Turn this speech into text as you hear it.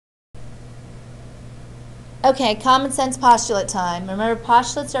Okay, common sense postulate time. Remember,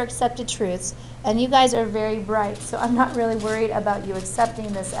 postulates are accepted truths, and you guys are very bright, so I'm not really worried about you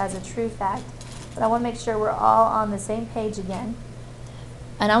accepting this as a true fact, but I want to make sure we're all on the same page again.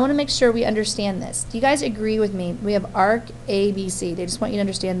 And I want to make sure we understand this. Do you guys agree with me? We have arc ABC. They just want you to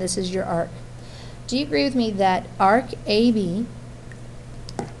understand this is your arc. Do you agree with me that arc AB,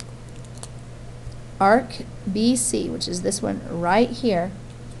 arc BC, which is this one right here,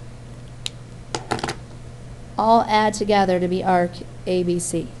 all add together to be arc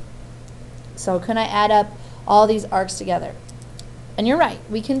ABC? So can I add up all these arcs together? And you're right,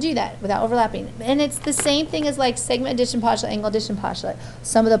 we can do that without overlapping. And it's the same thing as like segment addition postulate, angle addition postulate.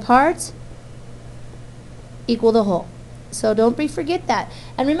 Sum of the parts equal the whole. So don't forget that.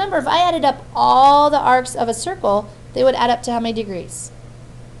 And remember, if I added up all the arcs of a circle, they would add up to how many degrees?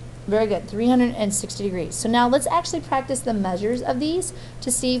 Very good, 360 degrees. So now let's actually practice the measures of these to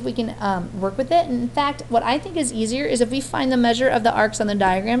see if we can work with it. And in fact, what I think is easier is if we find the measure of the arcs on the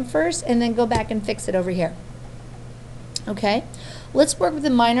diagram first and then go back and fix it over here. Okay, let's work with the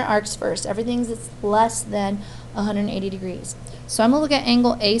minor arcs first. Everything's that's less than 180 degrees. So I'm going to look at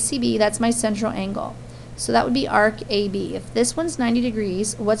angle ACB, that's my central angle. So that would be arc AB. If this one's 90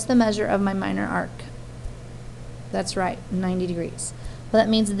 degrees, what's the measure of my minor arc? That's right, 90 degrees. Well, that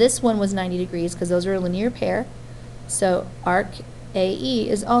means this one was 90 degrees because those are a linear pair. So arc AE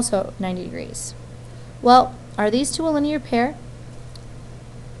is also 90 degrees. Well, are these two a linear pair?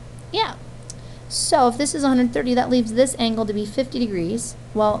 Yeah. So if this is 130, that leaves this angle to be 50 degrees.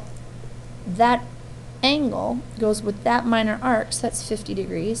 Well, that angle goes with that minor arc, so that's 50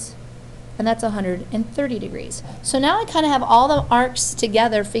 degrees. And that's 130 degrees. So now I kind of have all the arcs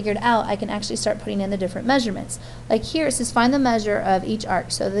together figured out. I can actually start putting in the different measurements. Like here it says find the measure of each arc.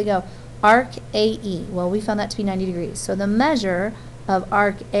 So they go arc AE. Well, we found that to be 90 degrees. So the measure of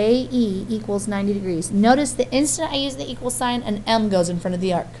arc AE equals 90 degrees. Notice the instant I use the equal sign, an M goes in front of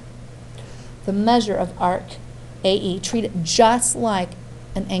the arc. The measure of arc AE. Treat it just like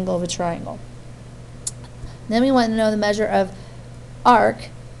an angle of a triangle. Then we want to know the measure of arc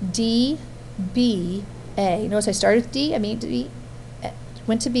DBA. Notice I started with D, I mean D,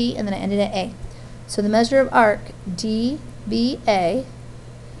 went to B, and then I ended at A. So the measure of arc DBA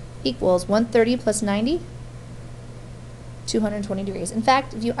equals 130 plus 90, 220 degrees. In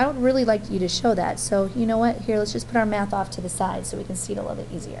fact, I would really like you to show that. So you know what? Here, let's just put our math off to the side so we can see it a little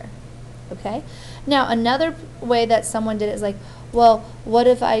bit easier. Okay? Now, another way that someone did it is like, well, what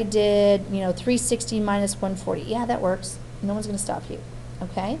if I did, 360 minus 140? Yeah, that works. No one's going to stop you.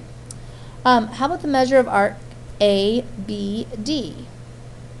 Okay? How about the measure of arc ABD?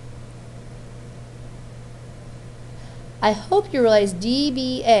 I hope you realize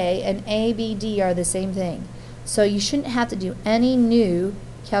DBA and ABD are the same thing. So you shouldn't have to do any new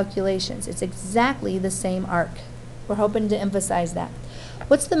calculations. It's exactly the same arc. We're hoping to emphasize that.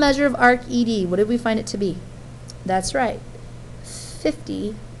 What's the measure of arc ED? What did we find it to be? That's right,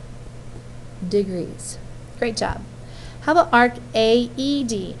 50 degrees. Great job. How about arc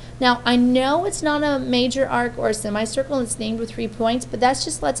AED? Now, I know it's not a major arc or a semicircle, and it's named with 3 points, but that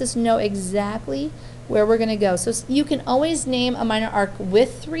just lets us know exactly where we're going to go. So you can always name a minor arc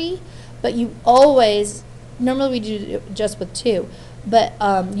with 3, but you always, normally we do just with 2, but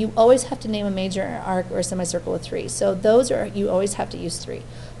you always have to name a major arc or a semicircle with 3. So those are, you always have to use 3.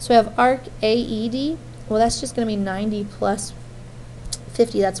 So we have arc AED. Well, that's just going to be 90 plus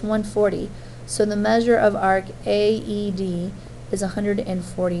 50. That's 140. So the measure of arc AED is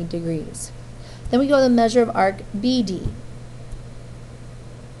 140 degrees. Then we go to the measure of arc BD.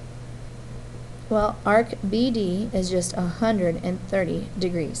 Well, arc BD is just 130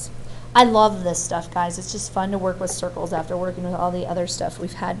 degrees. I love this stuff, guys. It's just fun to work with circles after working with all the other stuff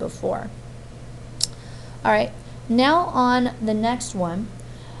we've had before. All right, now on the next one,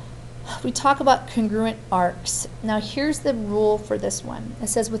 we talk about congruent arcs. Now here's the rule for this one. It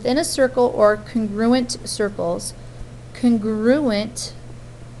says within a circle or congruent circles, congruent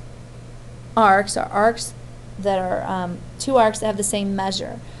arcs are arcs that are two arcs that have the same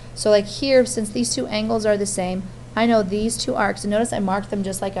measure. So like here, since these two angles are the same, I know these two arcs, and notice I marked them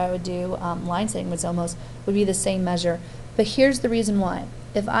just like I would do line segments almost, would be the same measure. But here's the reason why.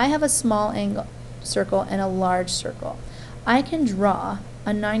 If I have a small angle circle and a large circle, I can draw a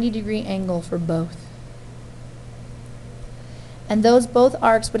 90-degree angle for both. And those both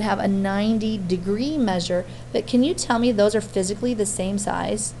arcs would have a 90-degree measure, but can you tell me those are physically the same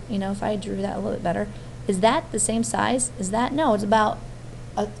size? If I drew that a little bit better, is that the same size? Is that? No, it's about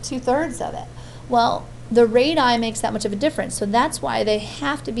 2/3 of it. Well, the radii makes that much of a difference, so that's why they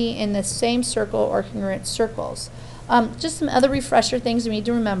have to be in the same circle or congruent circles. Just some other refresher things we need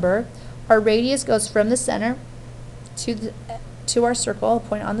to remember. Our radius goes from the center to our circle, a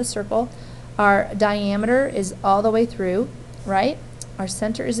point on the circle. Our diameter is all the way through, right? Our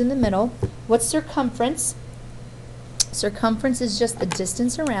center is in the middle. What's circumference? Circumference is just the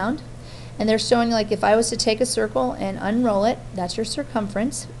distance around. And they're showing, like, if I was to take a circle and unroll it, that's your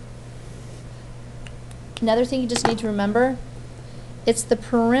circumference. Another thing you just need to remember, it's the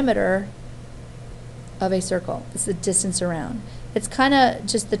perimeter of a circle. It's the distance around. It's kind of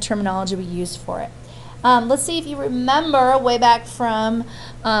just the terminology we use for it. Let's see if you remember way back from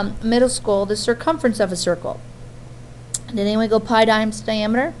middle school, the circumference of a circle. Did anyone go pi times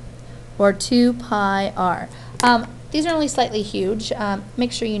diameter or 2 pi r? These are only slightly huge.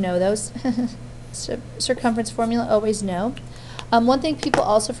 Make sure you know those. Circumference formula, always know. One thing people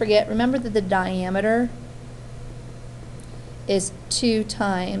also forget, remember that the diameter is 2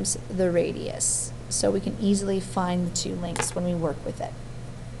 times the radius. So we can easily find the two lengths when we work with it.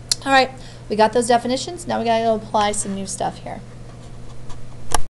 All right, we got those definitions. Now we got to apply some new stuff here.